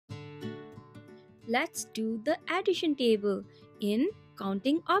Let's do the addition table in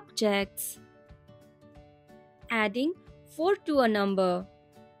counting objects. Adding 4 to a number.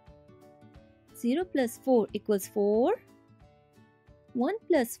 0 plus 4 equals 4. 1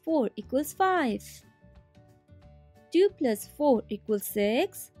 plus 4 equals 5. 2 plus 4 equals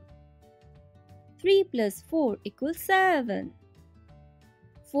 6. 3 plus 4 equals 7.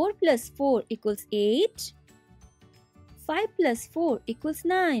 4 plus 4 equals 8. 5 plus 4 equals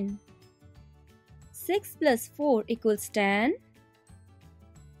 9. 6 plus 4 equals 10.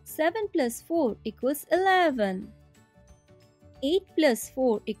 7 plus 4 equals 11. 8 plus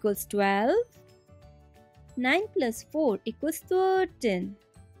 4 equals 12. 9 plus 4 equals 13.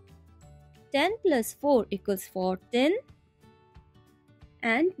 10 plus 4 equals 14.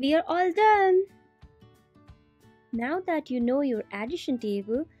 And we are all done. Now that you know your addition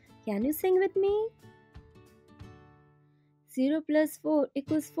table, can you sing with me? 0 plus 4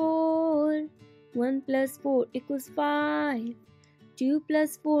 equals 4. 1 plus 4 equals 5. 2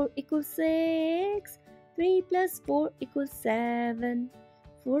 plus 4 equals 6. 3 plus 4 equals 7.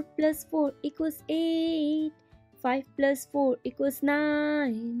 4 plus 4 equals 8. 5 plus 4 equals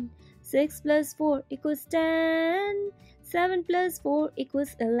 9. 6 plus 4 equals 10. 7 plus 4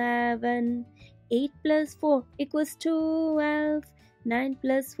 equals 11. 8 plus 4 equals 12. 9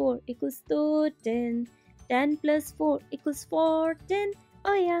 plus 4 equals 13. 10 plus 4 equals 14.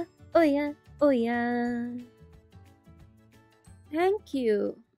 Oh yeah, oh yeah, oh yeah. Thank you.